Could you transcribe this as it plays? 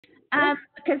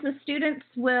Because the students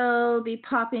will be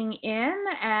popping in,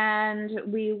 and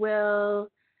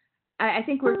I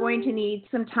think we're going to need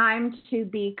some time to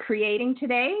be creating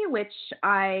today, which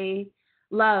I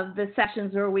love the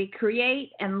sessions where we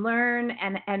create and learn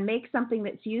and make something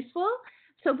that's useful.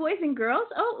 So boys and girls,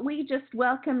 we just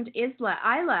welcomed Isla.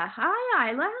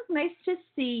 Hi, Isla. Nice to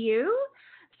see you.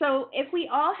 So if we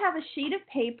all have a sheet of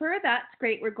paper, that's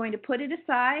great. We're going to put it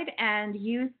aside and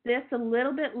use this a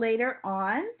little bit later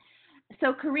on.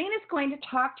 So Karin is going to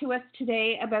talk to us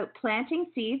today about planting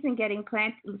seeds and getting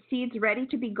seeds ready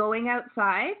to be going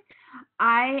outside.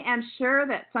 I am sure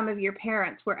that some of your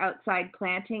parents were outside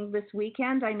planting this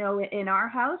weekend. I know in our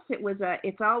house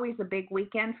it's always a big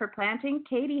weekend for planting.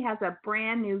 Katie has a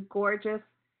brand new gorgeous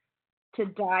to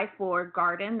die for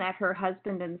garden that her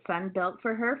husband and son built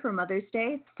for her for Mother's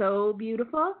Day. It's so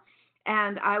beautiful.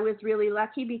 And I was really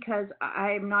lucky because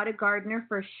I'm not a gardener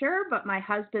for sure, but my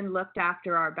husband looked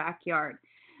after our backyard.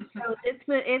 So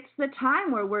it's the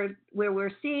time where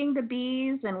we're seeing the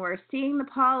bees and we're seeing the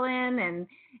pollen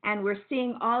and we're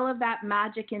seeing all of that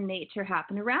magic in nature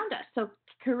happen around us. So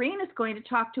Karin is going to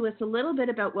talk to us a little bit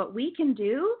about what we can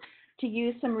do to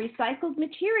use some recycled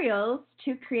materials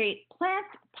to create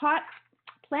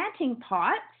planting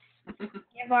pots.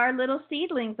 Give our little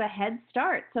seedlings a head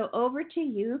start. So over to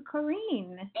you,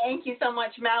 Karin. Thank you so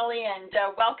much, Mallie, and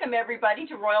welcome everybody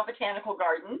to Royal Botanical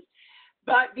Gardens.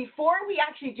 But before we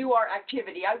actually do our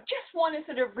activity, I just want to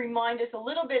sort of remind us a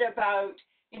little bit about,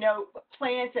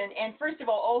 plants and first of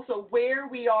all, also where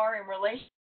we are in relation.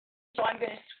 So I'm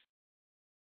going to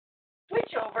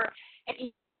switch over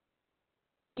and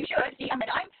you should see,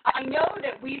 I know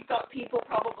that we've got people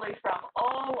probably from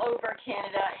all over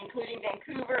Canada, including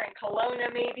Vancouver and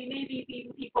Kelowna, maybe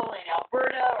even people in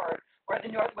Alberta or the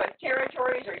Northwest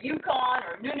Territories or Yukon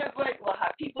or Nunavut. We'll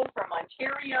have people from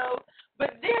Ontario,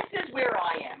 but this is where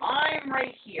I am. I'm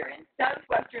right here in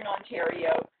southwestern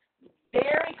Ontario,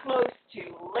 very close to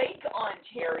Lake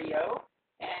Ontario,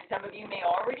 and some of you may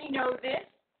already know this.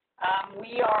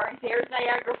 There's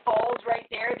Niagara Falls right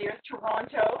there, there's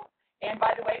Toronto. And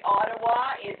by the way,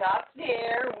 Ottawa is up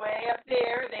there, way up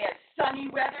there. They had sunny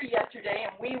weather yesterday,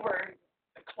 and we were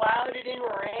clouded in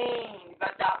rain,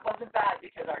 but that wasn't bad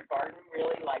because our garden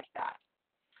really liked that,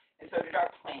 and so did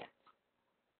our plants.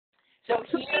 So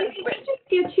here, can I just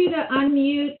get you to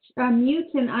mute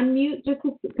and unmute, just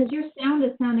because your sound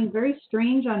is sounding very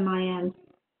strange on my end.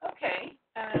 Okay.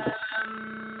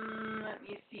 Let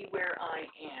me see where I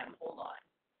am. Hold on.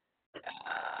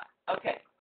 Okay.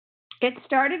 It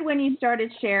started when you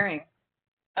started sharing.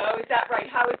 Oh, is that right?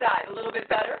 How is that? A little bit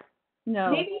better? No.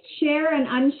 Maybe share and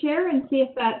unshare and see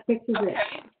if that fixes it.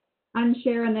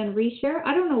 Unshare and then reshare.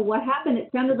 I don't know what happened. It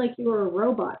sounded like you were a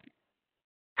robot.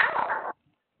 Ow!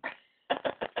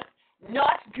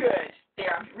 Not good.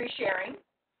 There, I'm resharing.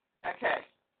 Okay.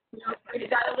 Is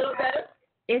that a little better?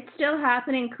 It's still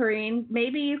happening, Karin.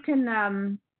 Maybe you can,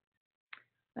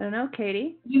 I don't know,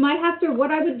 Katie. You might have to,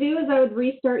 what I would do is I would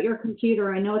restart your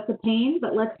computer. I know it's a pain,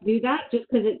 but let's do that just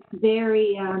because it's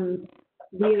very,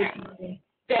 okay.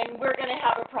 Then we're going to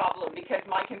have a problem because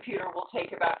my computer will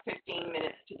take about 15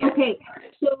 minutes to get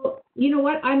started. So you know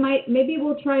what? Maybe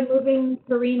we'll try moving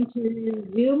Karin to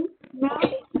Zoom now.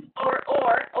 Okay.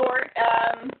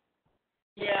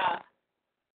 Yeah.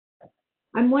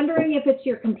 I'm wondering if it's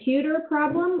your computer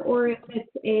problem or if it's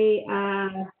a,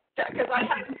 because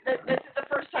this is the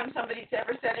first time somebody's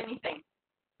ever said anything.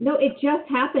 No, it just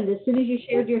happened. As soon as you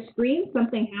shared your screen,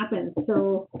 something happened.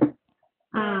 So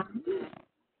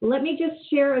let me just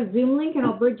share a Zoom link and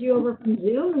I'll bridge you over from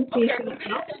Zoom and see if it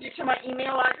helps. Send it to my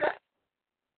email address?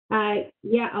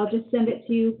 Yeah, I'll just send it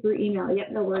to you through email.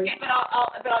 Yep, no worries. Okay,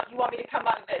 but you want me to come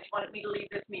out of this? You want me to leave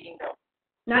this meeting though?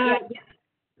 Not yet.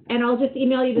 And I'll just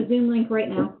email you the Zoom link right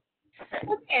now.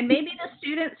 Okay, and maybe the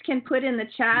students can put in the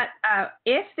chat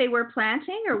if they were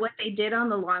planting or what they did on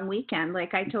the long weekend.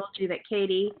 Like I told you that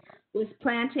Katie was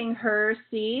planting her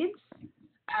seeds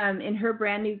in her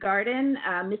brand new garden.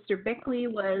 Mr. Bickley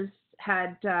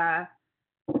had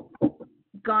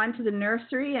gone to the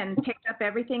nursery and picked up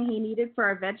everything he needed for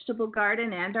our vegetable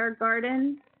garden and our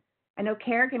garden. I know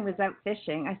Kerrigan was out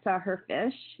fishing. I saw her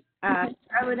fish.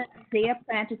 Charlotte and Isaiah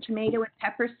planted tomato and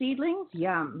pepper seedlings.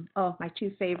 Yum. Oh, my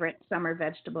two favorite summer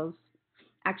vegetables.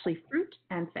 Actually, fruit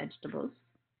and vegetables.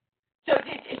 So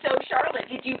Charlotte,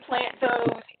 did you plant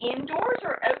those indoors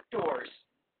or outdoors?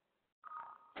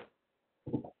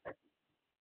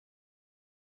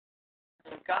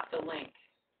 I've got the link,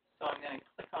 so I'm going to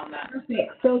click on that.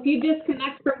 Perfect. So if you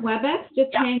disconnect from WebEx,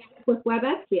 just hang up with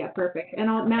WebEx. Yeah, perfect. And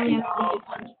Marianne.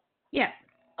 Yeah.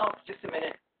 Oh, just a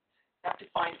minute. I have to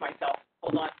find myself.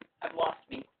 Hold on. I've lost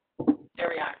me.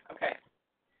 Area. Okay.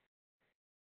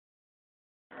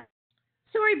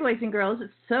 Sorry, boys and girls.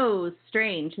 It's so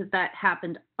strange that that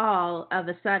happened all of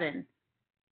a sudden.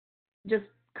 Just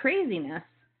craziness.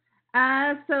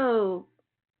 My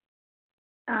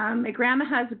grandma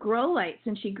has grow lights,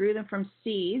 and she grew them from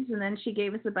seeds, and then she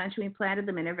gave us a bunch, and we planted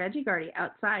them in a veggie garden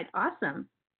outside. Awesome.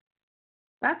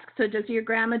 So does your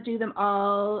grandma do them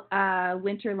all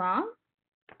winter long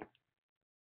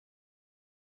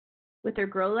with her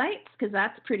grow lights? Because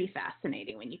that's pretty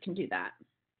fascinating when you can do that.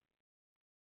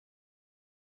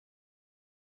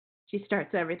 She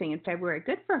starts everything in February.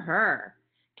 Good for her.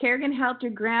 Kerrigan helped her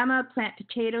grandma plant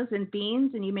potatoes and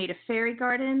beans, and you made a fairy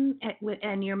garden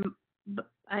and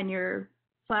your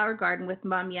flower garden with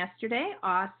Mom yesterday.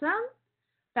 Awesome.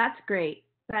 That's great.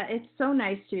 It's so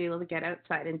nice to be able to get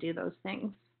outside and do those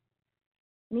things.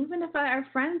 And even if our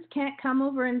friends can't come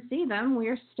over and see them,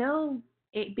 we're still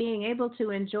being able to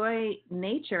enjoy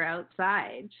nature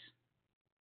outside.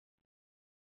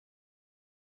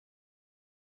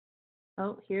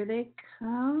 Oh, here they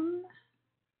come.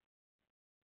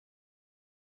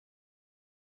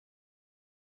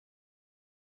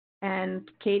 And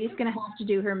Katie's going to have to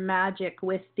do her magic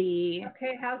with the...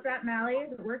 Okay, how's that, Mally?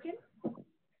 Is it working?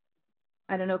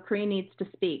 I don't know, Karin needs to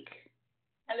speak.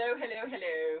 Hello, hello,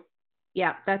 hello.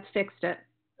 Yeah, that's fixed it.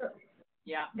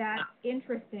 Yeah. That's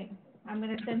interesting. I'm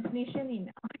going to send Tanisha an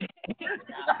email.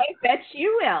 I bet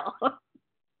you will.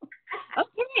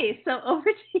 Okay, so over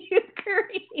to you,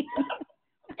 Karin.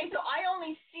 Okay, so I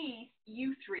only see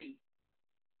you three.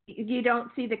 You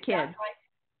don't see the kids.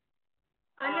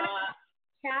 I'm going to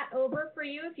chat over for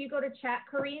you. If you go to chat,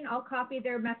 Karin, I'll copy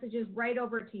their messages right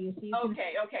over to you. So you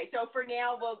can... Okay. So for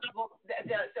now, so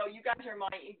you guys are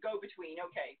my go-between.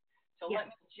 Okay. So Yeah.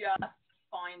 Let me just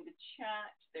find the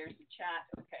chat. There's the chat.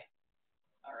 Okay.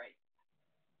 All right.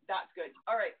 That's good.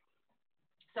 All right.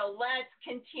 So let's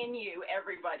continue,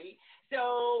 everybody.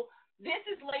 So this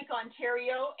is Lake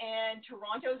Ontario, and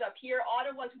Toronto's up here.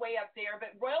 Ottawa's way up there,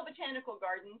 but Royal Botanical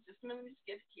Gardens, just a minute,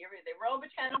 skip here. The Royal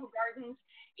Botanical Gardens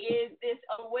is this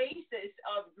oasis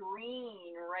of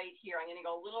green right here. I'm going to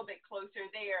go a little bit closer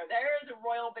there. There's the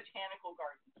Royal Botanical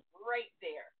Gardens right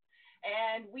there.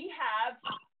 And we have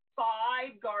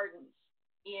 5 gardens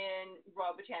in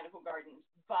Royal Botanical Gardens.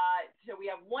 So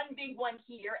we have one big one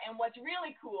here, and what's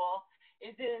really cool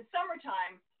is that in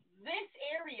summertime, this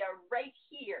area right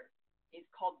here is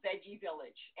called Veggie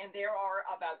Village, and there are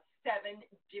about 7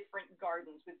 different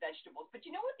gardens with vegetables. But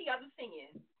you know what the other thing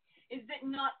is that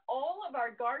not all of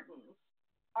our gardens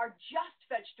are just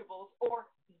vegetables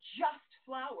or just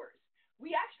flowers.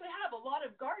 We actually have a lot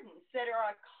of gardens that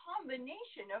are a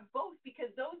combination of both,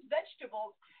 because those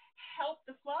vegetables help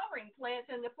the flowering plants,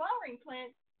 and the flowering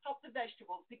plants help the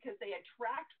vegetables because they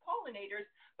attract pollinators,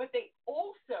 but they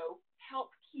also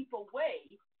help keep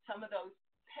away some of those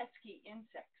pesky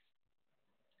insects.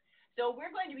 So we're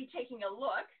going to be taking a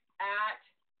look at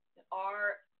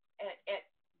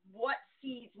what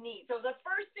seeds need. So the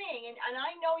first thing, and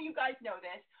I know you guys know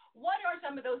this, what are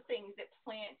some of those things that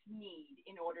plants need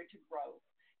in order to grow?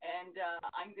 And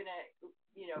I'm going to,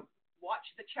 watch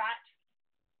the chat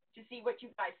to see what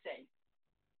you guys say.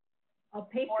 I'll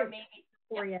paste or it maybe,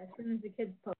 for you as soon as the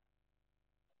kids post.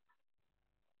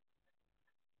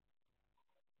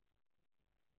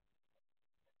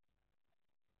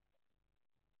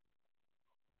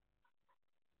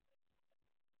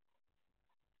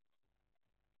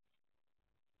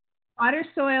 Water,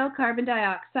 soil, carbon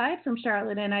dioxide from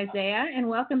Charlotte and Isaiah. And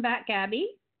welcome back,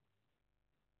 Gabby.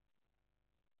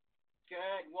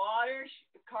 Good. Water,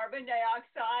 carbon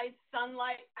dioxide,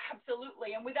 sunlight,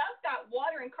 absolutely. And without that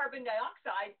water and carbon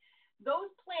dioxide,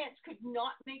 those plants could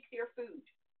not make their food.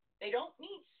 They don't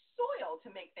need soil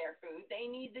to make their food. They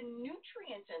need the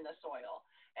nutrients in the soil.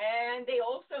 And they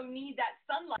also need that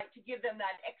sunlight to give them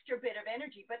that extra bit of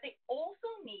energy. But they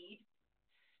also need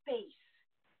space.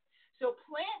 So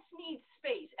plants need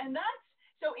space. And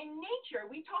so in nature,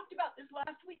 we talked about this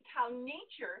last week, how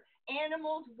nature,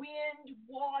 animals, wind,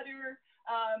 water,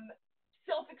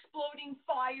 self-exploding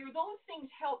fire, those things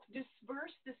help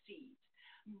disperse the seeds.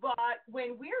 But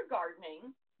when we're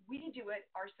gardening, we do it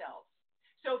ourselves.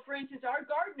 So for instance, our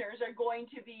gardeners are going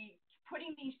to be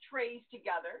putting these trays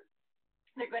together.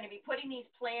 They're going to be putting these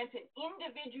plants in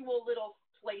individual little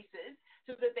places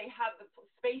so that they have the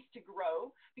space to grow,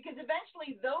 because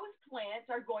eventually those plants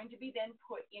are going to be then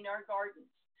put in our gardens.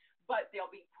 But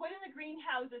they'll be put in the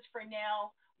greenhouses for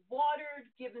now, watered,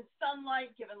 given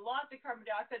sunlight, given lots of carbon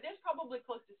dioxide. There's probably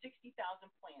close to 60,000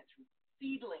 plants,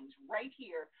 seedlings right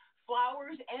here,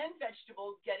 flowers and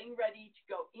vegetables getting ready to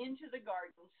go into the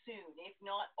garden soon, if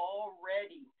not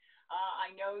already.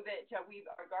 I know that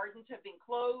our gardens have been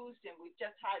closed and we've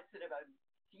just had sort of a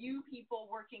few people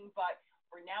working, but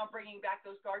we're now bringing back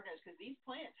those gardeners because these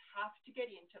plants have to get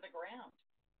into the ground.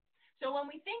 So when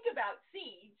we think about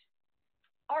seeds,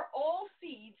 are all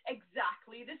seeds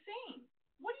exactly the same?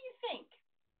 What do you think?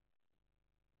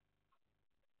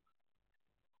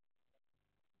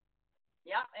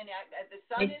 Yeah, and the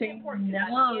sun is important.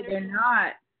 No, they're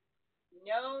not.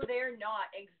 No, they're not.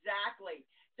 Exactly.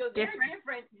 So they're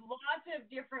different, lots of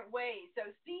different ways. So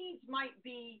seeds might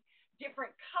be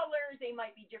different colors. They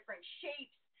might be different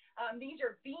shapes. These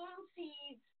are bean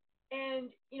seeds.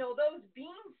 And, you know, those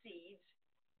bean seeds,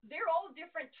 they're all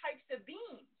different types of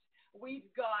beans. We've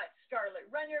got scarlet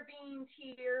runner beans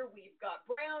here. We've got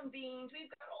brown beans.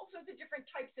 We've got all sorts of different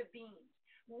types of beans.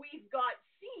 We've got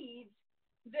seeds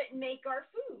that make our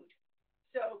food.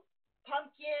 So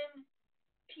pumpkin,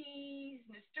 peas,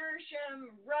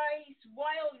 nasturtium, rice,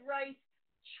 wild rice,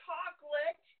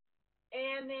 chocolate,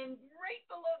 and then right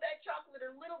below that chocolate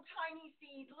are little tiny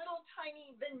seeds, little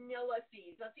tiny vanilla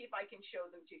seeds. Let's see if I can show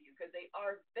them to you because they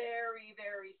are very,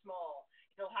 very small.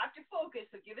 You'll have to focus,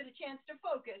 so give it a chance to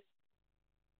focus.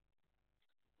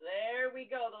 There we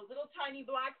go. Those little tiny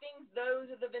black things,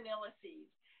 those are the vanilla seeds.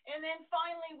 And then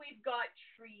finally, we've got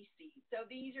tree seeds. So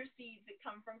these are seeds that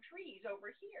come from trees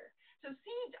over here. So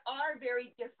seeds are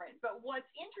very different. But what's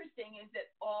interesting is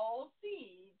that all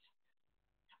seeds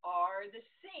are the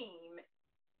same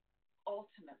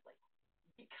ultimately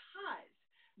because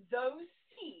those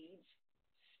seeds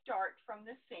start from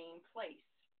the same place.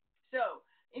 So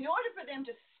in order for them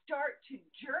to start to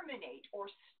germinate or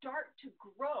start to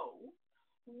grow,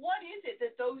 what is it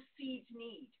that those seeds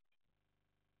need?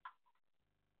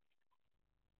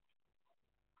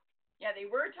 Yeah, they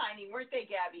were tiny, weren't they,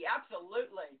 Gabby?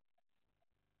 Absolutely.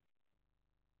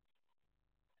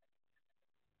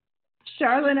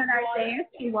 Charlotte and Isaiah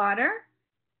see water.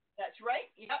 That's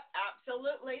right. Yep,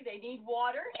 absolutely. They need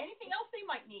water. Anything else they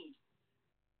might need?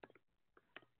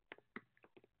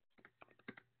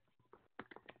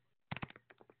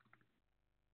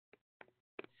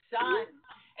 Sun.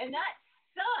 And that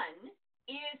sun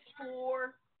is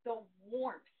for the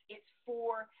warmth. It's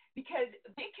for, because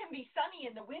it can be sunny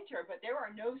in the winter, but there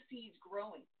are no seeds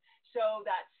growing. So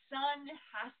that sun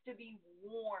has to be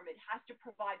warm. It has to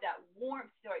provide that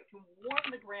warmth so it can warm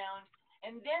the ground.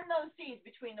 And then those seeds,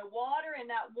 between the water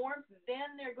and that warmth,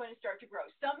 then they're going to start to grow.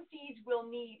 Some seeds will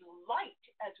need light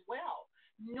as well,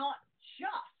 not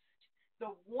just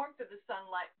the warmth of the sun,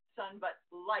 but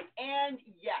light. And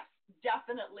yes,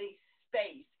 definitely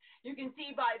space. You can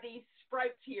see by these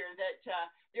sprouts here that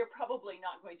they're probably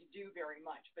not going to do very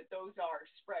much, but those are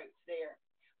sprouts there.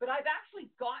 But I've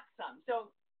actually got some. So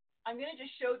I'm going to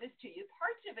just show this to you,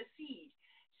 parts of a seed.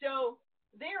 So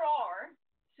there are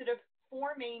sort of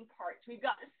four main parts. We've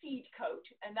got the seed coat,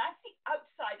 and that's the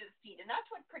outside of the seed, and that's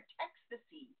what protects the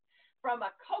seed. From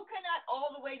a coconut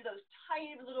all the way to those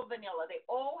tiny little vanilla, they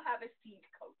all have a seed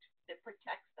coat that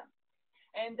protects them.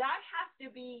 And that has to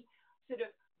be sort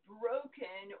of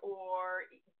broken, or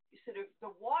sort of the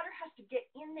water has to get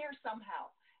in there somehow.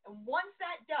 And once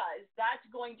that does, that's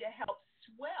going to help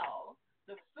swell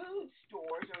the food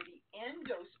stores or the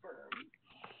endosperm.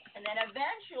 And then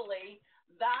eventually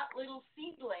that little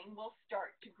seedling will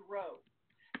start to grow.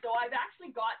 So I've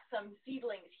actually got some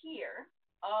seedlings here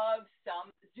of some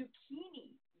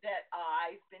zucchini that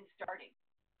I've been starting.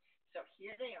 So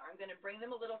here they are. I'm going to bring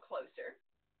them a little closer.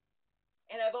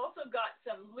 And I've also got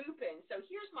some lupins. So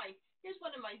here's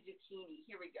one of my zucchini.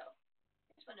 Here we go.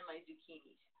 Here's one of my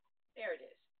zucchinis. There it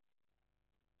is.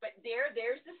 But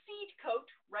there's the seed coat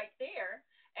right there.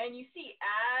 And you see,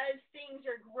 as things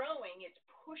are growing, it's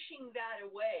pushing that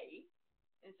away.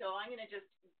 And so I'm going to just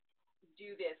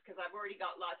do this because I've already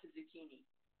got lots of zucchini.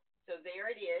 So there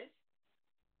it is.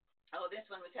 Oh, this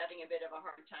one was having a bit of a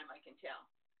hard time, I can tell.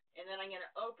 And then I'm going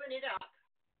to open it up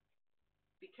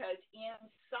because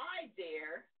inside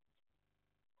there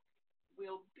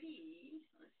will be,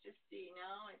 let's just see,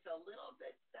 no, it's a little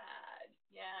bit sad.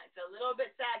 Yeah, it's a little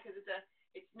bit sad because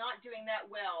it's not doing that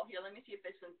well. Here, let me see if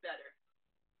this one's better.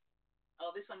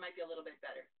 Oh, this one might be a little bit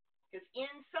better. Because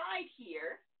inside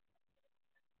here,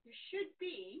 there should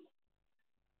be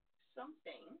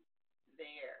something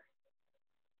there.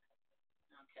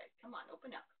 Okay, come on,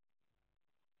 open up.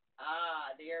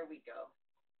 Ah, there we go.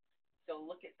 So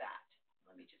look at that.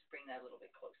 Let me just bring that a little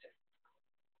bit closer.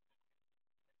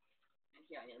 And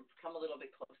here, I'm going to come a little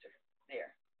bit closer.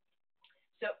 There.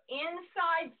 So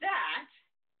inside that,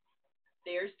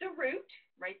 there's the root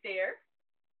right there.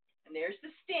 And there's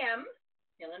the stem.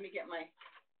 Now, let me get my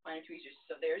finer tweezers.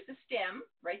 So there's the stem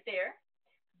right there.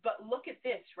 But look at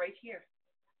this right here.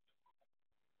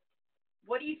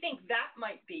 What do you think that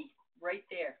might be right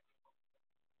there?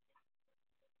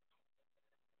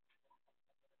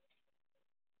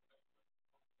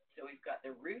 So we've got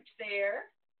the root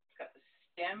there, got the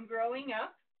stem growing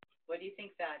up. What do you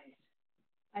think that is?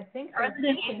 I think Or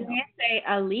did you say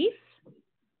a leaf?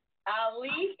 A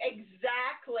leaf,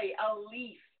 exactly, a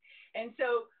leaf. And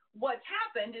so what's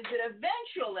happened is that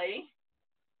eventually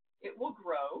it will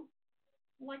grow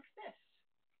like this.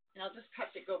 And I'll just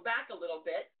have to go back a little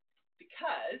bit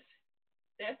because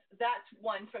that's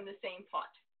one from the same pot.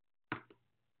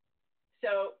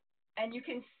 So, and you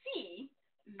can see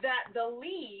that the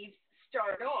leaves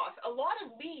start off, a lot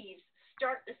of leaves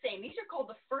start the same. These are called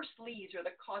the first leaves or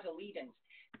the cotyledons.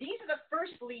 These are the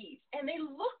first leaves, and they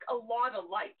look a lot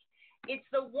alike. It's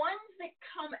the ones that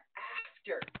come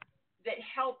after that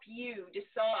help you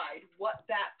decide what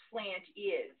that plant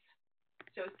is.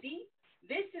 So see,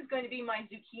 this is going to be my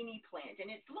zucchini plant, and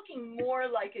it's looking more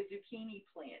like a zucchini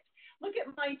plant. Look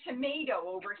at my tomato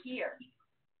over here.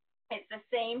 It's the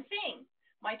same thing.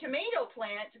 My tomato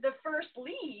plant, the first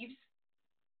leaves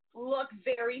look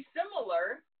very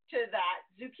similar to that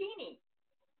zucchini,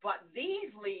 but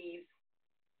these leaves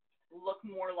look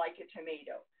more like a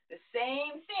tomato. The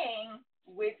same thing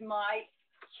with my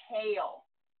kale.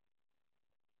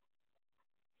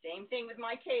 Same thing with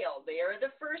my kale. There are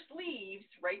the first leaves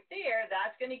right there.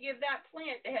 That's going to give that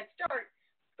plant the head start.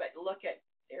 But look at,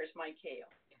 there's my kale.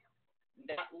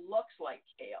 That looks like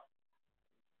kale.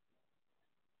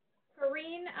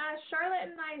 Karin, Charlotte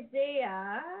and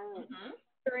Isaiah,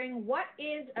 wondering what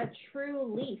is a true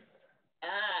leaf?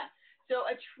 So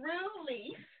a true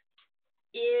leaf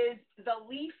is the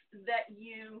leaf that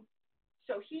you,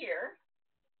 so here,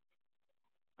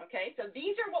 okay, so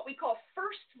these are what we call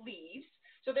first leaves.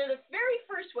 So they're the very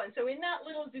first one. So in that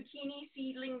little zucchini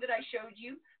seedling that I showed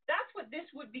you, that's what this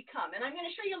would become. And I'm going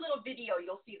to show you a little video,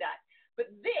 you'll see that. But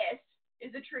this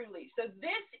is a true leaf. So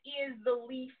this is the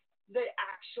leaf that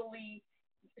actually,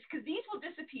 because these will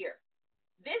disappear.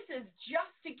 This is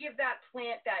just to give that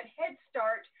plant that head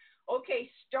start. Okay,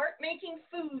 start making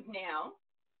food now.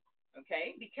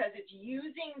 Okay, because it's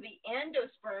using the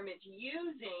endosperm, it's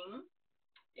using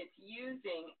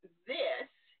this.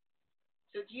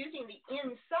 So it's using the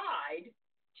inside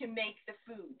to make the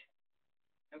food.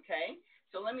 Okay,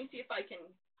 so let me see if I can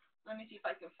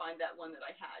find that one that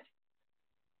I had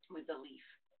with the leaf.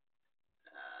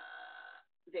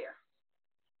 There.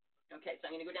 Okay, so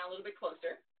I'm going to go down a little bit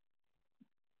closer.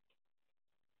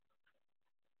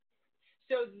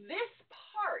 So this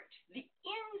part, the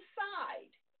inside,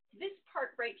 this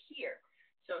part right here.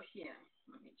 So here,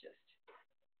 let me just,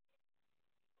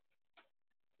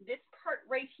 this part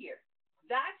right here,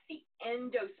 that's the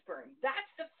endosperm.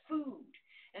 That's the food.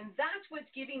 And that's what's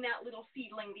giving that little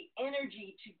seedling the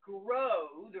energy to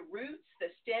grow the roots, the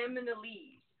stem, and the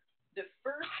leaves, the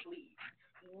first leaves.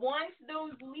 Once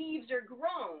those leaves are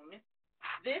grown,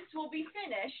 this will be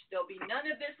finished. There'll be none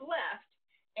of this left.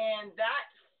 And that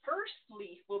first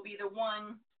leaf will be the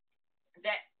one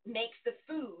that makes the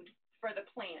food for the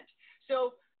plant.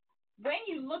 So when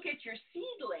you look at your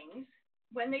seedlings,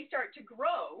 when they start to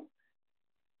grow,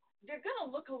 they're going to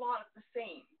look a lot the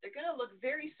same. They're going to look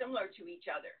very similar to each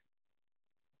other.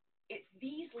 It's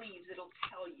these leaves that'll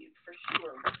tell you for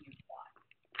sure what you've got.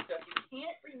 So if you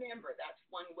can't remember, that's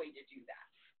one way to do that.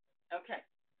 Okay,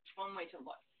 one way to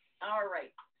look. All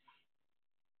right.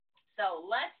 So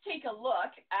let's take a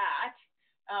look at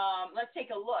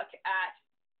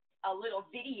a little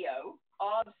video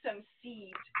of some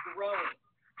seeds growing.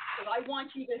 So I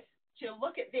want you to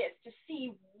look at this to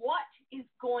see what is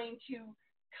going to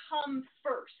come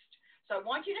first. So I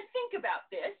want you to think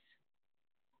about this.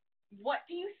 What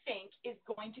do you think is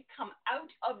going to come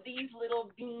out of these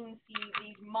little bean seeds,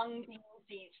 these mung bean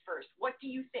seeds first? What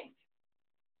do you think?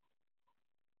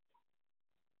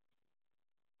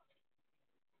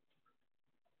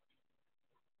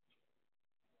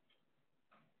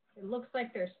 It looks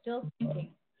like they're still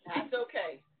thinking. That's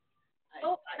okay.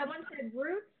 Someone said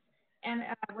roots, and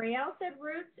Rael said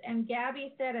roots, and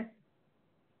Gabby said a.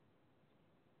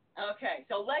 Okay,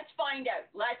 so let's find out.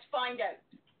 Let's find out.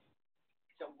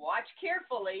 So watch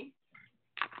carefully.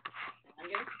 I'm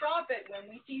going to stop it when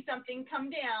we see something come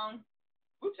down.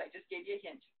 Oops, I just gave you a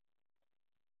hint.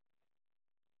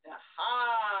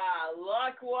 Aha!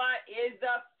 Look what is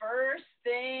the first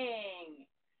thing.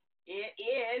 It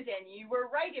is, and you were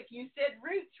right if you said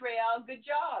roots, Rael. Good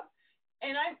job.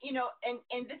 And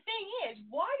and the thing is,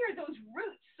 why are those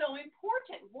roots so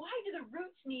important? Why do the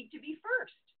roots need to be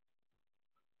first?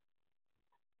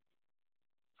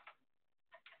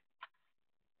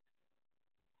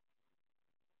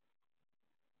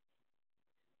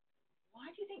 Why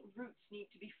do think roots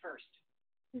need to be first?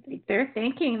 They're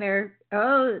thinking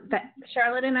that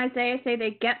Charlotte and Isaiah say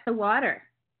they get the water.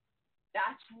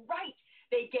 That's right.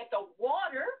 They get the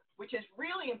water, which is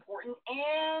really important,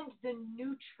 and the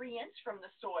nutrients from the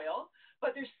soil.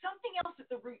 But there's something else that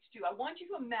the roots do. I want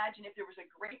you to imagine if there was a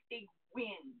great big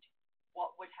wind,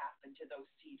 what would happen to those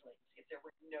seedlings if there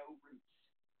were no roots?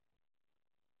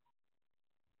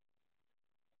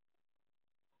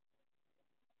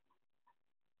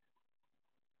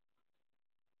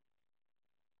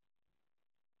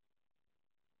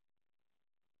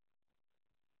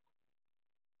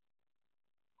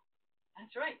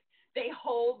 That's right. They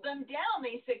hold them down.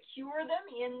 They secure them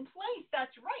in place.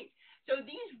 That's right. So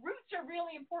these roots are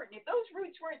really important. If those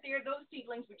roots weren't there, those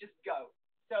seedlings would just go.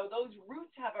 So those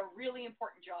roots have a really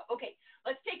important job. Okay,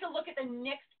 let's take a look at the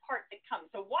next part that comes.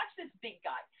 So watch this big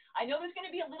guy. I know there's going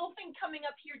to be a little thing coming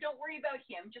up here. Don't worry about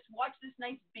him. Just watch this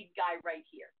nice big guy right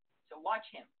here. So watch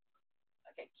him.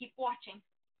 Okay, keep watching.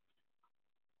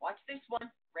 Watch this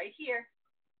one right here.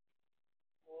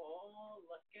 Oh,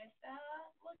 look at that.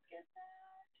 Look at that.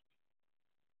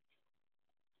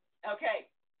 Okay,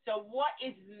 so what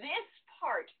is this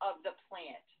part of the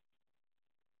plant?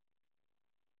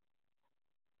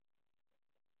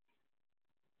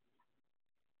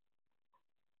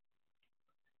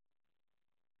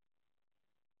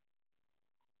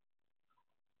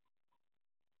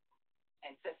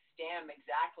 It's a stem,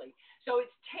 exactly. So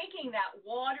it's taking that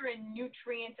water and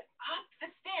nutrients up the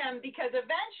stem because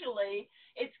eventually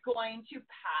it's going to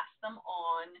pass them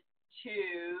on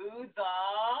to the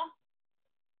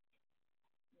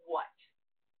what?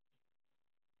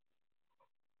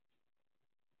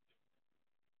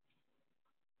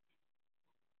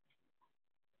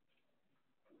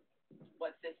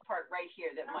 What's this part right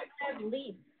here that might point?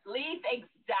 Leaf. Leaf,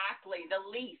 exactly, the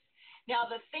leaf. Now,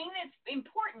 the thing that's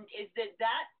important is that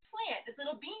that plant, this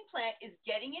little bean plant, is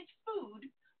getting its food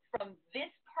from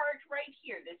this part right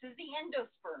here. This is the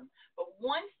endosperm. But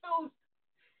once those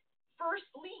first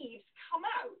leaves come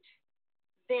out,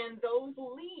 then those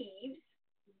leaves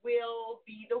will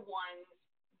be the ones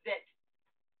that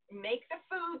make the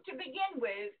food to begin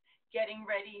with, getting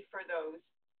ready for those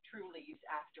true leaves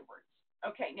afterwards.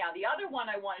 Okay, now the other one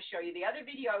I want to show you, the other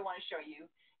video I want to show you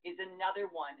is another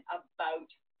one about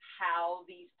how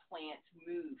these plants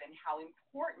move and how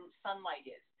important sunlight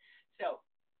is. So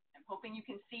I'm hoping you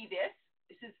can see this.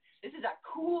 This is a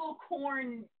cool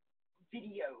corn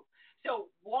video.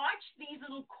 So watch these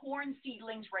little corn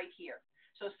seedlings right here.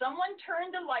 So someone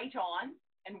turn the light on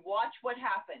and watch what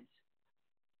happens.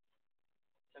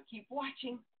 So keep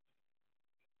watching.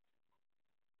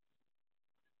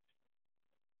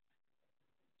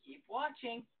 Keep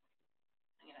watching.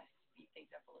 I'm going to speed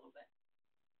things up a little bit.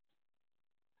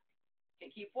 Okay,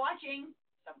 keep watching.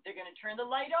 So they're going to turn the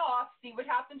light off. See what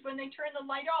happens when they turn the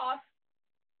light off.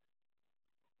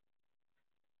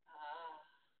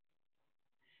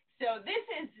 So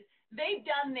they've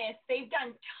done this. They've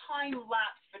done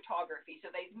time-lapse photography. So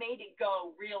they've made it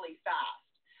go really fast.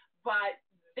 But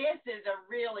this is a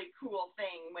really cool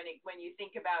thing when you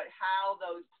think about how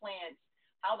those plants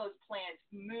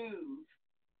move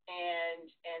and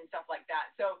stuff like that.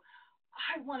 So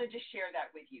I wanted to share that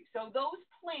with you. So those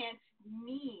plants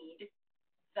need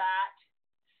that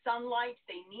sunlight,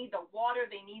 they need the water,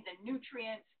 they need the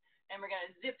nutrients, and we're going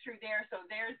to zip through there. So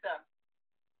there's the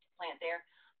plant there.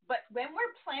 But when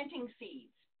we're planting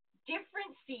seeds,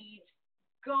 different seeds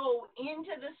go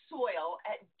into the soil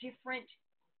at different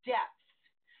depths.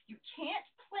 You can't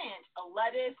plant a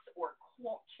lettuce or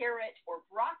carrot or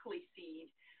broccoli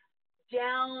seed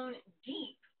down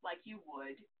deep like you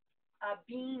would a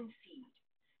bean seed.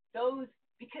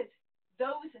 Because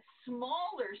those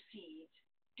smaller seeds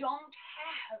don't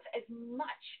have as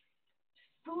much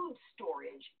food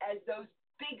storage as those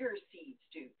bigger seeds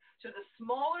do. So the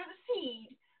smaller the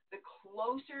seed, the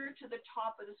closer to the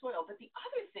top of the soil. But the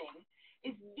other thing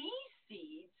is these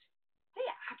seeds, they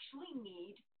actually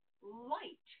need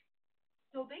light.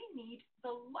 So they need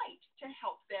the light to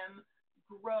help them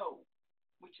grow,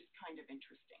 which is kind of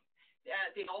interesting.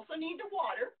 They also need the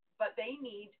water, but they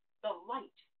need the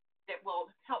light that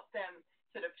will help them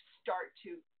sort of start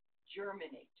to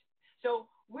germinate. So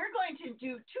we're going to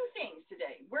do two things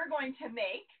today. We're going to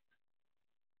make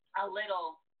a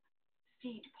little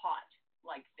seed pot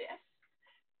like this,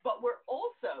 but we're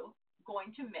also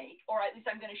going to make, or at least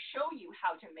I'm going to show you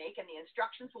how to make, and the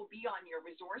instructions will be on your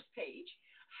resource page,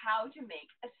 how to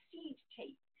make a seed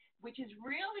tape, which is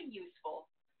really useful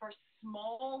for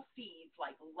small seeds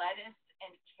like lettuce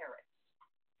and carrots.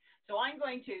 So I'm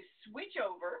going to switch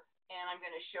over and I'm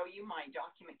going to show you my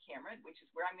document camera, which is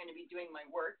where I'm going to be doing my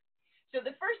work. So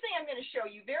the first thing I'm going to show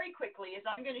you very quickly is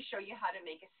I'm going to show you how to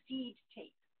make a seed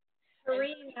tape.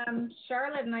 Karin,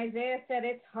 Charlotte and Isaiah said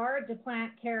it's hard to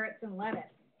plant carrots and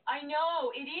lettuce. I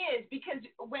know it is, because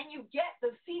when you get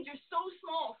the seeds are so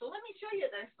small. So let me show you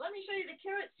this. Let me show you the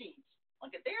carrot seeds.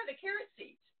 Look at there, the carrot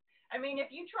seeds. I mean, if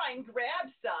you try and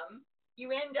grab some, you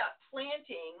end up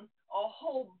planting a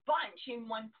whole bunch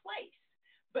in one place.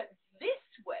 But this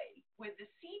way, with the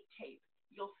seed tape,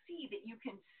 you'll see that you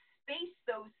can space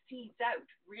those seeds out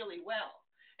really well.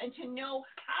 And to know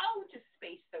how to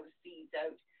space those seeds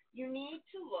out, you need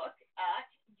to look at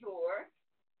your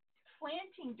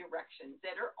planting directions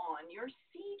that are on your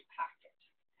seed packet.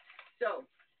 So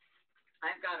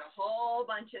I've got a whole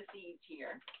bunch of seeds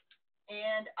here.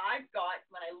 And I've got,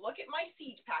 when I look at my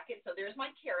seed packet, so there's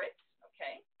my carrots,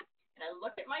 okay? And I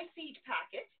look at my seed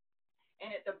packet,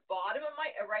 and at the bottom of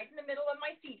my, right in the middle of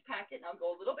my seed packet, and I'll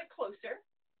go a little bit closer,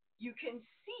 you can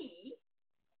see,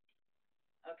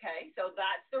 okay, so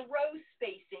that's the row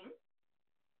spacing,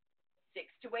 6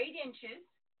 to 8 inches,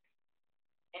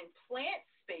 and plant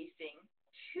spacing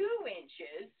 2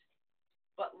 inches,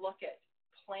 but look at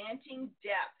planting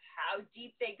depth, how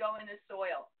deep they go in the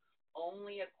soil,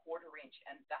 only 1/4 inch,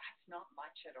 and that's not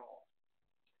much at all.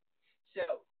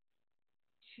 So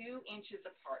 2 inches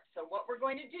apart. So what we're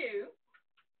going to do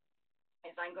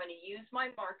is I'm going to use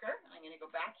my marker. I'm going to go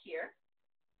back here,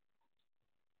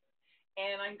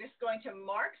 and I'm just going to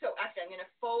mark. So actually, I'm going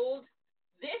to fold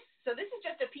this. So this is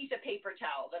just a piece of paper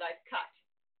towel that I've cut.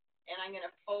 And I'm going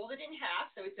to fold it in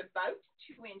half, so it's about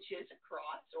 2 inches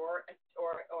across, or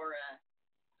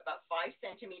about 5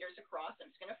 centimeters across. I'm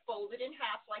just going to fold it in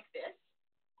half like this,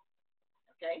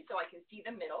 okay, so I can see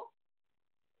the middle.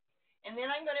 And then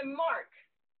I'm going to mark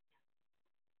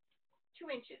 2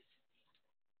 inches,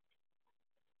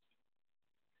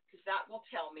 because that will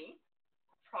tell me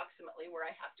approximately where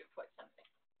I have to put something.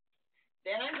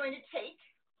 Then I'm going to take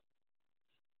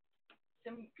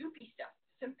some goopy stuff,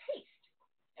 some paste.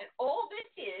 And all this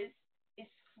is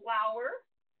flour.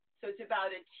 So it's about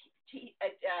a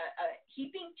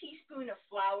heaping teaspoon of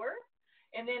flour.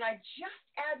 And then I just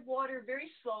add water very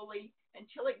slowly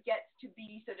until it gets to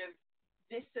be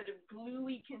this sort of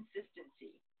gluey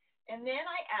consistency. And then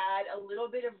I add a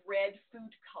little bit of red food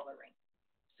coloring,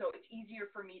 so it's easier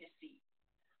for me to see.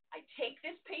 I take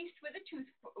this paste with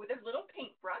a little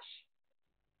paintbrush.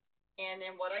 And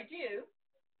then what I do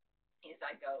is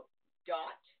I go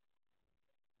dot,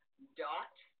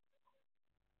 dot,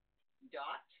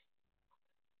 dot,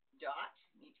 dot,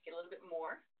 need to get a little bit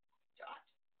more, dot,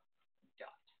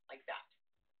 dot, like that.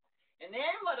 And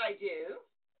then what I do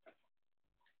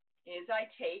is I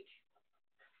take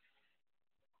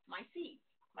my seeds,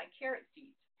 my carrot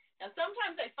seeds. Now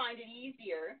sometimes I find it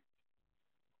easier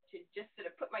to just sort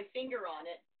of put my finger on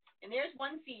it. And there's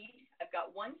one seed. I've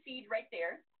got one seed right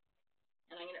there.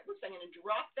 And I'm gonna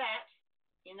drop that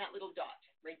in that little dot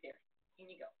right there. In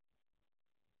you go.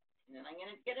 And then I'm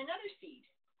going to get another seed.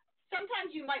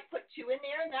 Sometimes you might put 2 in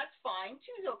there, and that's fine.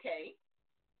 2 is okay.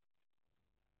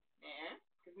 Yeah,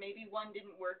 because maybe 1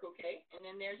 didn't work okay. And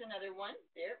then there's another one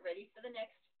there, ready for the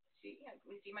next. See,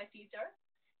 we see my seeds are.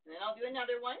 And then I'll do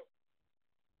another one.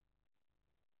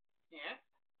 Yeah.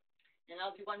 And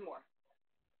I'll do one more.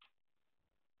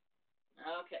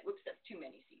 Okay. Whoops, that's too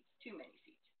many seeds. Too many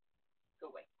seeds.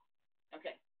 Go away.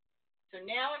 Okay. So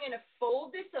now I'm going to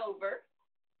fold this over.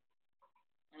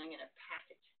 And I'm going to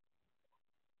pack it.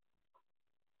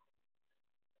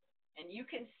 And you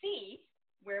can see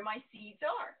where my seeds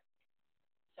are.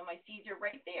 So my seeds are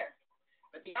right there.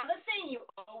 But the other thing you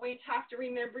always have to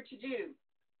remember to do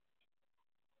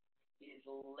is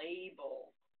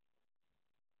label.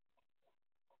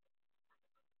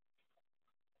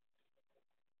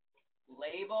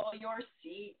 Label your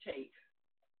seed tape.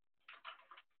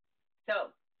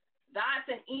 So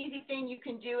that's an easy thing you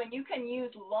can do, and you can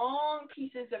use long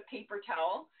pieces of paper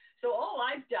towel. So all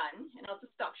I've done, and I'll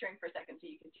just stop sharing for a second so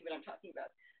you can see what I'm talking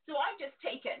about. So I've just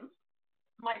taken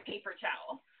my paper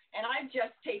towel, and I've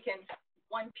just taken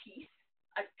one piece.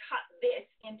 I've cut this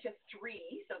into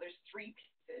 3, so there's 3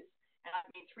 pieces, and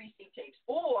I've made 3 seed tapes.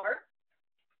 Or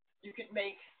you could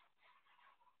make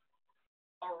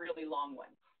a really long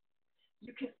one.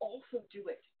 You can also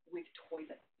do it with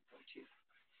toilet paper too.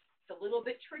 It's a little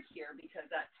bit trickier because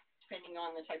that's depending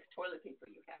on the type of toilet paper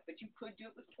you have, but you could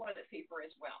do it with toilet paper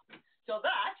as well. So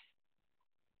that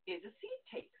is a seed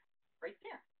tape right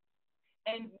there.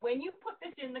 And when you put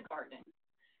this in the garden,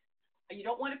 you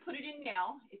don't want to put it in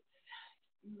now. It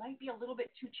might be a little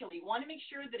bit too chilly. You want to make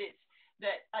sure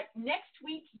that like next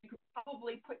week you could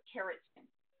probably put carrots in.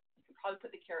 You could probably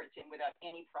put the carrots in without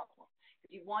any problem.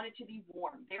 If you want it to be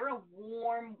warm, they're a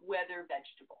warm weather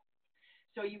vegetable.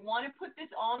 So you want to put this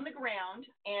on the ground,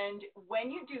 and when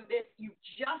you do this, you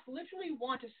just literally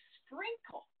want to just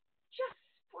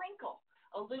sprinkle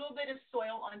a little bit of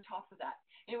soil on top of that.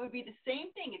 And it would be the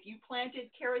same thing if you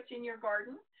planted carrots in your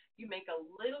garden. You make a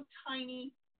little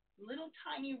tiny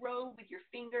row with your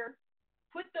finger,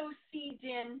 put those seeds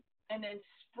in, and then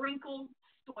sprinkle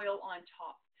soil on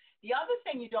top. The other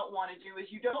thing you don't want to do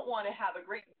is you don't want to have a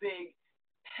great big,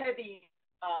 heavy,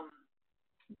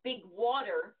 big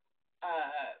water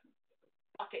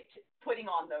bucket putting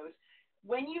on those.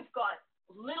 When you've got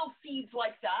little seeds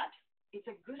like that, it's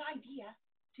a good idea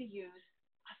to use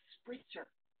a spritzer,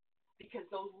 because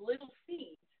those little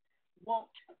seeds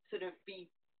won't sort of be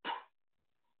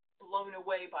blown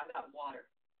away by that water.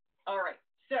 All right,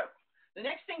 so the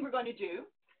next thing we're going to do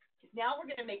is now we're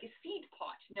going to make a seed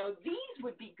pot. Now these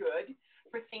would be good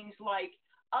for things like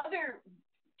other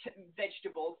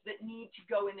vegetables that need to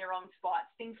go in their own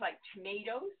spots, things like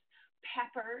tomatoes,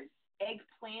 peppers,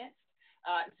 eggplants,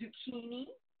 zucchini,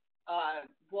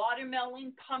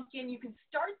 watermelon, pumpkin. You can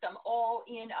start them all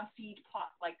in a seed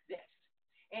pot like this.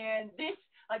 And this,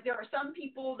 like, there are some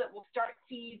people that will start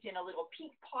seeds in a little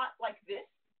peat pot like this.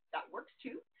 That works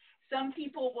too. Some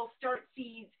people will start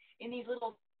seeds in these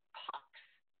little pucks,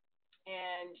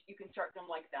 and you can start them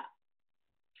like that.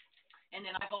 And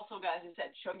then I've also, as I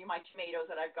said, shown you my tomatoes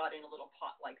that I've got in a little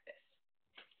pot like this.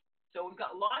 So we've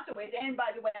got lots of ways. And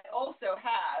by the way, I also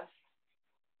have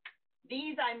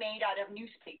these I made out of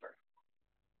newspaper.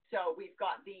 So we've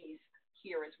got these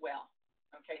here as well.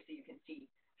 Okay, so you can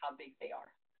see how big they are.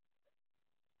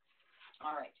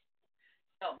 All right.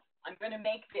 So I'm going to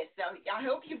make this. So I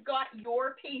hope you've got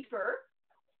your paper.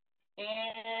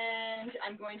 And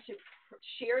I'm going to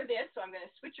share this. So I'm going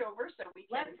to switch over so we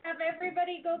can. Let's have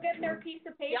everybody go get their piece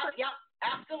of paper. Yeah,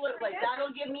 absolutely.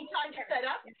 That'll give me time to set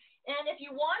up. And if you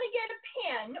want to get a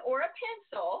pen or a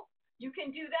pencil, you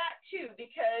can do that too,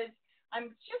 because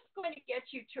I'm just going to get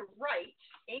you to write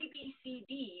A, B, C,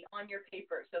 D on your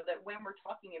paper so that when we're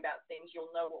talking about things,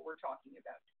 you'll know what we're talking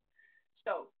about.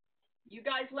 So you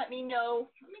guys let me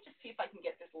know. Let me just see if I can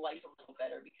get this light a little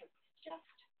better, because it's just.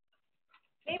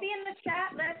 Maybe in the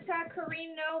chat, let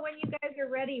Karin know when you guys are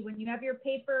ready, when you have your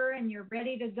paper and you're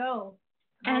ready to go.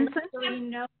 And Karin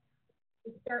know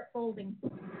to start folding.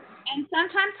 And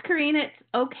sometimes, Karin, it's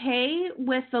okay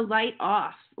with the light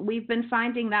off. We've been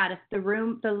finding that if the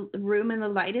room and the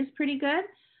light is pretty good,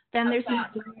 then there's no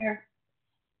glare.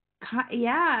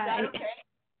 Yeah. Is that okay?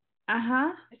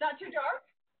 Is that too dark?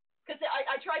 Because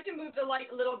I tried to move the light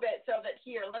a little bit so that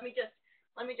here. Let me just.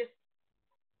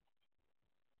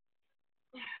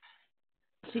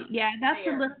 Yeah, that's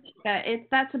there. A little bit.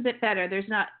 That's a bit better.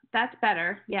 That's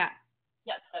better. Yeah.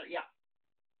 Yes, better. Yeah.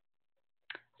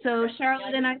 So okay.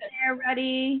 Charlotte and I are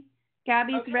ready.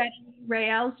 Gabby's ready.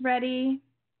 Rael's ready.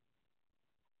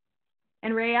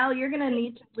 And Rael, you're gonna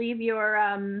need to leave your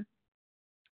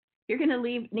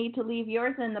need to leave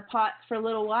yours in the pots for a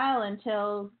little while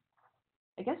until,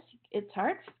 I guess it's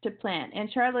hard to plant. And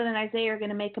Charlotte and Isaiah are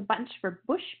gonna make a bunch for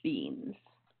bush beans.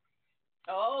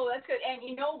 Oh, that's good. And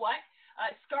you know what?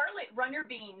 Scarlet runner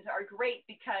beans are great,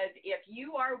 because if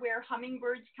you are where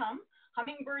hummingbirds come,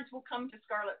 hummingbirds will come to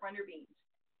scarlet runner beans.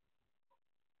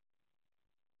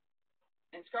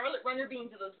 And scarlet runner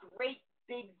beans are those great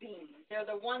big beans. They're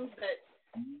the ones that,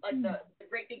 like the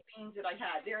great big beans that I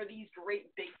had. They're these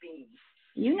great big beans.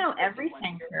 You know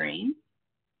everything, Karin.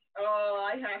 Oh,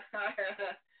 I have.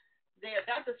 There,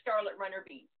 that's a scarlet runner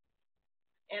bean.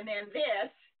 And then this,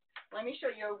 let me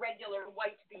show you a regular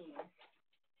white bean.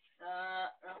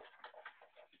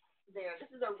 There, this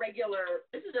is a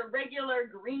regular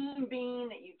green bean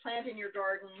that you plant in your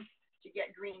garden to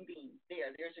get green beans.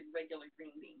 There's a regular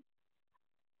green bean.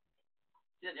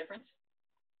 See the difference?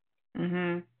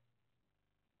 Mhm.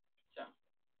 So,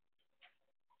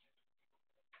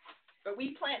 but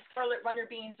we plant scarlet runner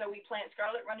beans, so we plant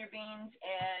scarlet runner beans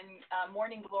and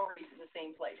morning glories in the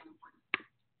same place.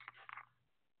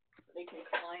 They can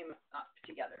climb up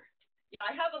together. Yeah,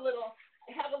 I have a little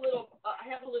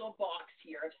box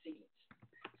here of seeds.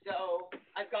 So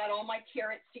I've got all my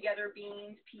carrots together,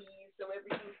 beans, peas, so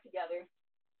everything's together.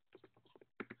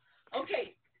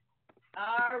 Okay,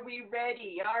 are we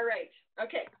ready? All right.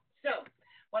 Okay, so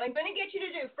what I'm going to get you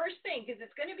to do, first thing, because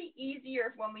it's going to be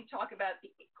easier when we talk about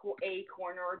the A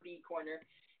corner or B corner.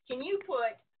 Can you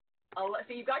put,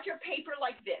 so you've got your paper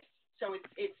like this, so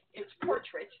it's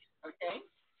portrait, okay?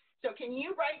 So can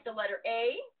you write the letter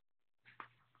A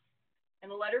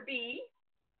and the letter B?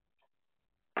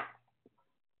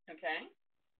 Okay.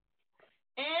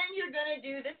 And you're going to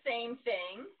do the same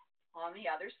thing on the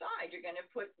other side. You're going to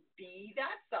put B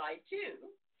that side too.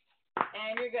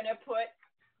 And you're going to put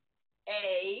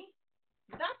A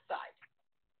that side.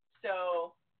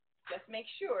 So just make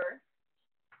sure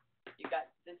you got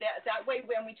that way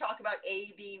when we talk about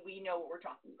A, B, we know what we're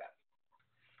talking about.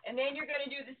 And then you're going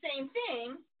to do the same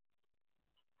thing.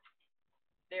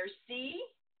 There's C,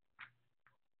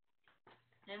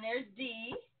 and there's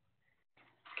D,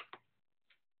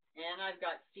 and I've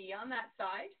got C on that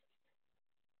side,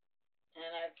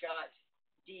 and I've got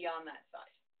D on that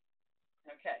side.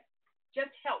 Okay,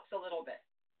 just helps a little bit.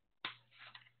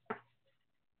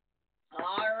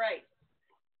 All right.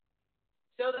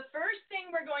 So the first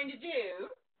thing we're going to do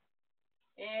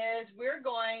is we're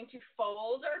going to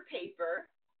fold our paper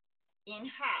in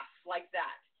half like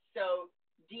that. So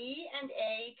D and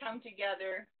A come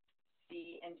together,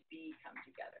 C and B come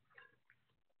together.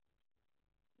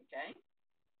 Okay?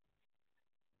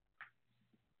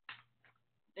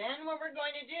 Then what we're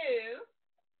going to do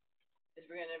is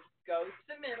we're going to go to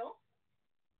the middle,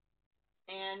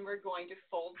 and we're going to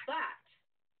fold that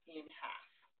in half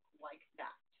like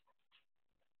that.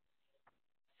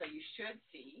 So you should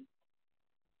see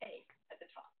A at the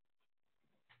top.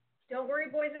 Don't worry,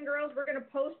 boys and girls, we're going to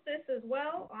post this as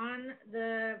well on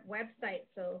the website.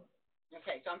 So.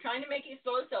 Okay, so I'm trying to make it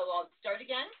slow, so I'll start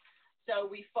again. So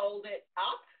we fold it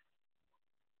up,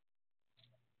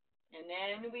 and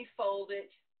then we fold it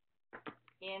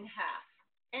in half.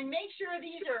 And make sure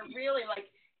these are really like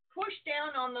push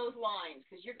down on those lines,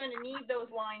 because you're going to need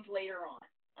those lines later on.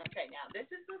 Okay, now this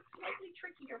is a slightly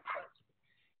trickier part.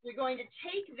 You're going to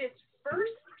take this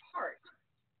first part.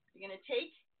 You're going to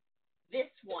take this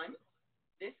one,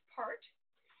 this part,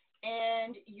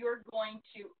 and you're going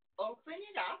to open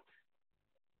it up,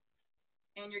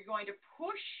 and you're going to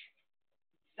push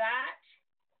that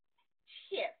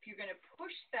tip. You're going to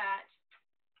push that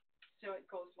so it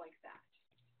goes like that.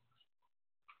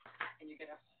 And you're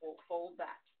going to fold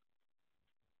that.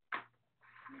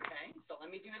 Okay, so let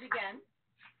me do it again.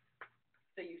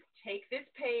 So you take this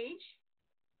page,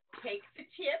 take the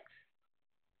tip,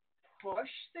 push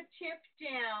the tip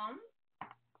down.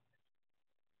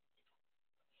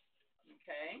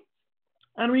 Okay.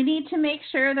 And we need to make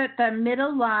sure that the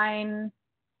middle line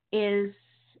is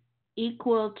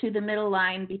equal to the middle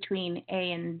line between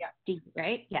A and D,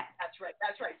 right? Yeah. That's right.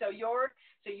 That's right. So your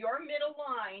middle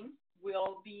line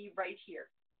will be right here.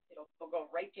 It'll go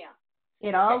right down.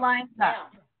 It all lines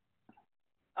up. Down.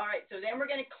 All right. So then we're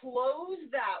going to close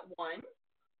that one.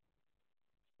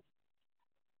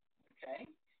 Okay.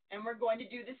 And we're going to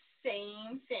do the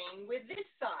same thing with this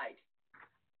side.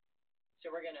 So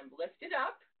we're going to lift it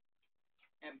up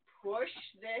and push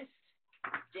this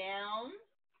down.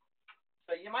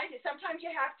 So you might, sometimes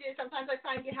I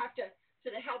find you have to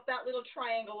sort of help that little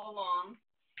triangle along.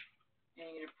 And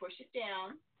you're going to push it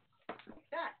down like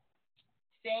that.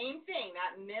 Same thing,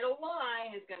 that middle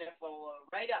line is going to fold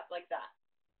right up like that.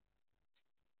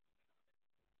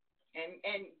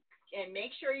 And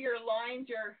make sure your lines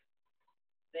are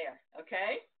there,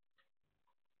 okay?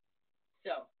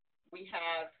 So we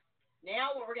have,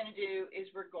 now what we're going to do is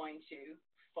we're going to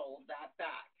fold that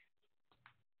back.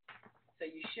 So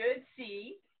you should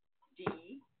see D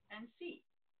and C.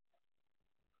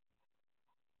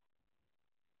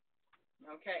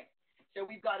 Okay, so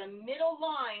we've got a middle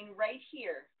line right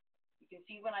here. You can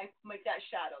see when I make that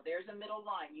shadow, there's a middle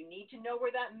line. You need to know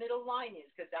where that middle line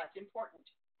is because that's important.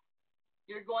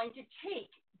 You're going to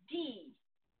take D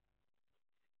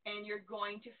and you're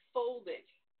going to fold it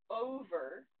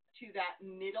over to that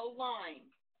middle line.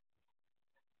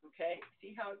 Okay,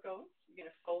 see how it goes? You're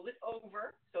going to fold it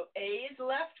over. So A is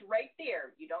left right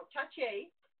there. You don't touch A,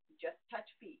 you just touch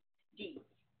D.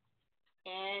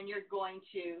 And you're going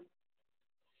to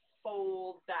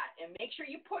fold that. And make sure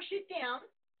you push it down.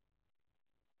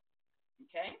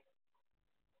 Okay?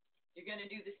 You're going to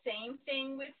do the same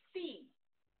thing with C.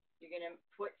 You're going to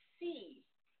put C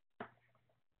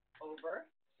over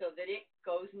so that it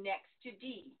goes next to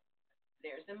D.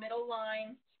 There's the middle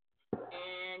line.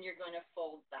 And you're going to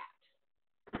fold that.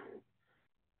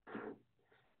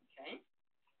 Okay?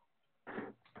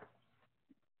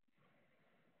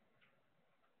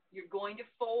 You're going to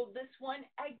fold this one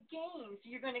again. So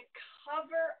you're going to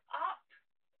cover up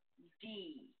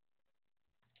D.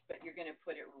 But you're going to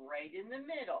put it right in the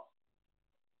middle.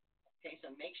 Okay,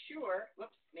 so make sure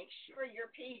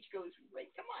your page goes right.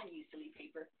 Come on, you silly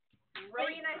paper.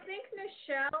 Right. Karin, I think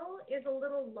Michelle is a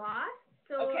little lost.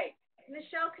 So okay.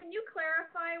 Michelle, can you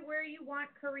clarify where you want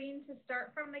Karin to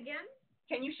start from again?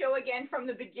 Can you show again from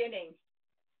the beginning?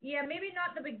 Yeah, maybe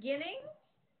not the beginning.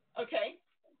 Okay.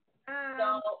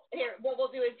 So here, what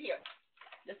we'll do is here.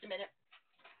 Just a minute.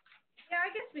 Yeah, I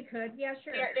guess we could. Yeah,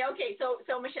 sure. Here, okay, so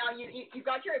Michelle, you've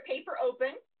got your paper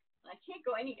open. I can't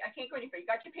go any further. You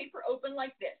got your paper open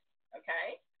like this,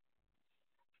 okay?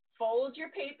 Fold your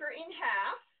paper in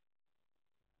half.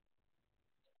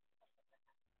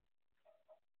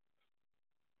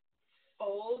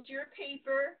 Fold your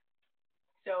paper.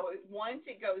 So once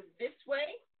it goes this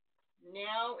way,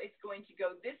 now it's going to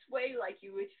go this way like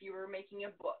you would if you were making a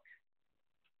book.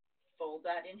 Fold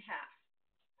that in half.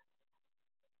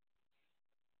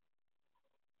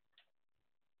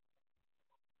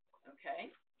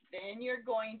 Okay, then you're just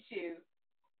going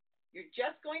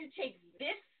to take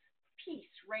this piece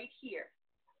right here,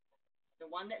 the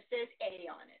one that says A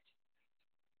on it,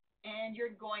 and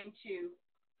you're going to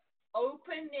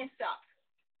open this up.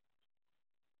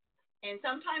 And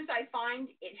sometimes I find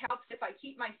it helps if I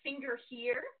keep my finger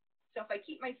here. So if I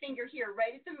keep my finger here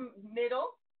right at the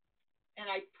middle, and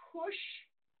I push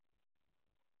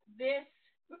this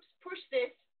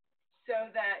so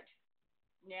that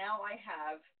now I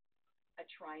have a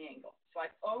triangle. So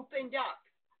I've opened up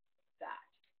that.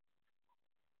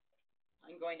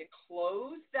 I'm going to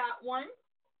close that one.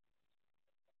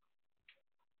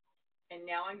 And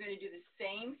now I'm going to do the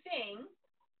same thing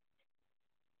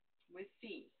with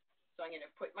C. So I'm going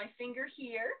to put my finger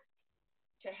here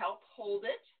to help hold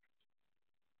it.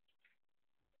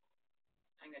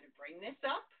 I'm going to bring this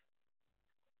up,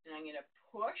 and I'm going to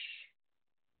push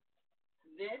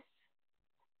this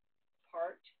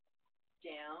part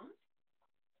down.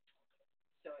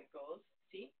 So it goes,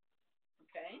 see?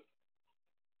 Okay.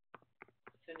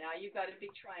 So now you've got a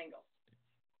big triangle.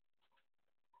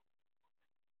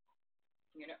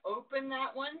 I'm going to open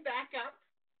that one back up.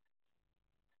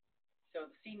 So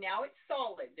see, now it's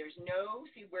solid. There's no,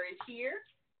 see, whereas here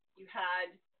you had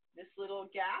this little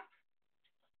gap.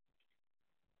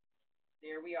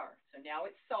 There we are. So now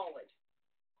it's solid.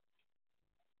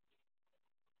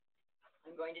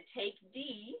 I'm going to take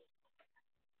D,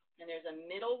 and there's a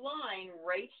middle line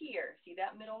right here. See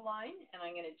that middle line? And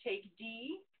I'm going to take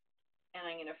D, and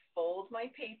I'm going to fold my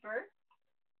paper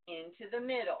into the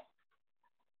middle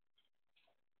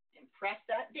and press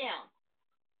that down.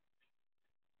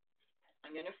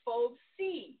 I'm going to fold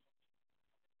C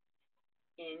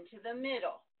into the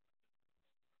middle.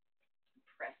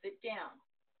 Press it down.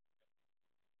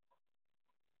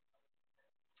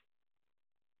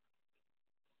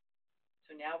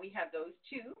 So now we have those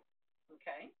two,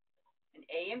 okay? And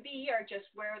A and B are just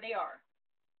where they are.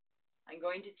 I'm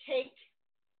going to take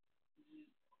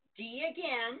D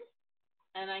again,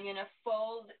 and I'm going to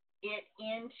fold it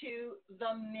into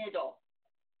the middle.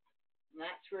 And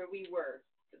that's where we were,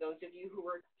 for those of you who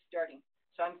were starting.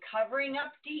 So I'm covering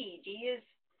up D. D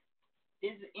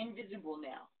is invisible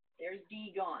now. There's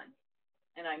D gone.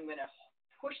 And I'm going to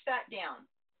push that down.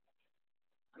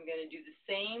 I'm going to do the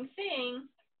same thing.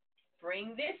 Bring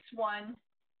this one.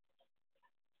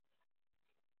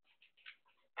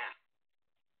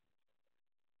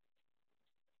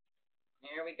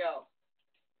 There we go.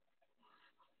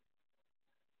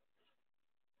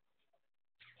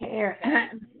 Here,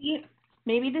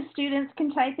 maybe the students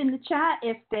can type in the chat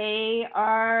if they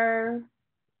are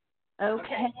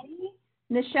okay.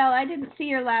 Nichelle, I didn't see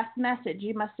your last message.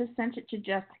 You must have sent it to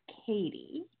just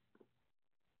Katie.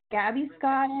 Gabby's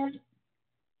got it.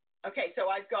 Okay, so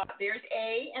I've got, there's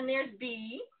A and there's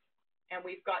B, and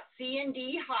we've got C and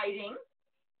D hiding.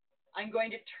 I'm going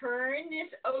to turn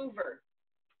this over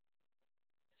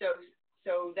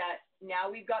so that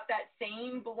now we've got that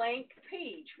same blank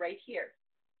page right here.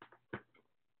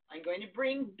 I'm going to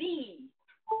bring B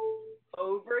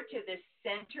over to the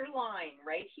center line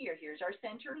right here. Here's our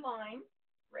center line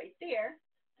right there.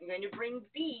 I'm going to bring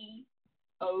B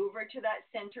over to that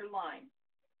center line.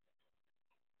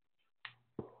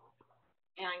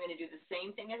 And I'm going to do the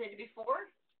same thing as I did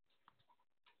before.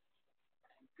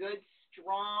 Good,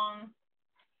 strong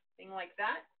thing like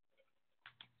that.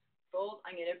 Fold.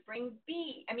 I'm going to bring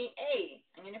A. I'm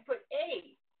going to put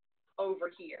A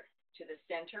over here to the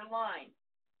center line.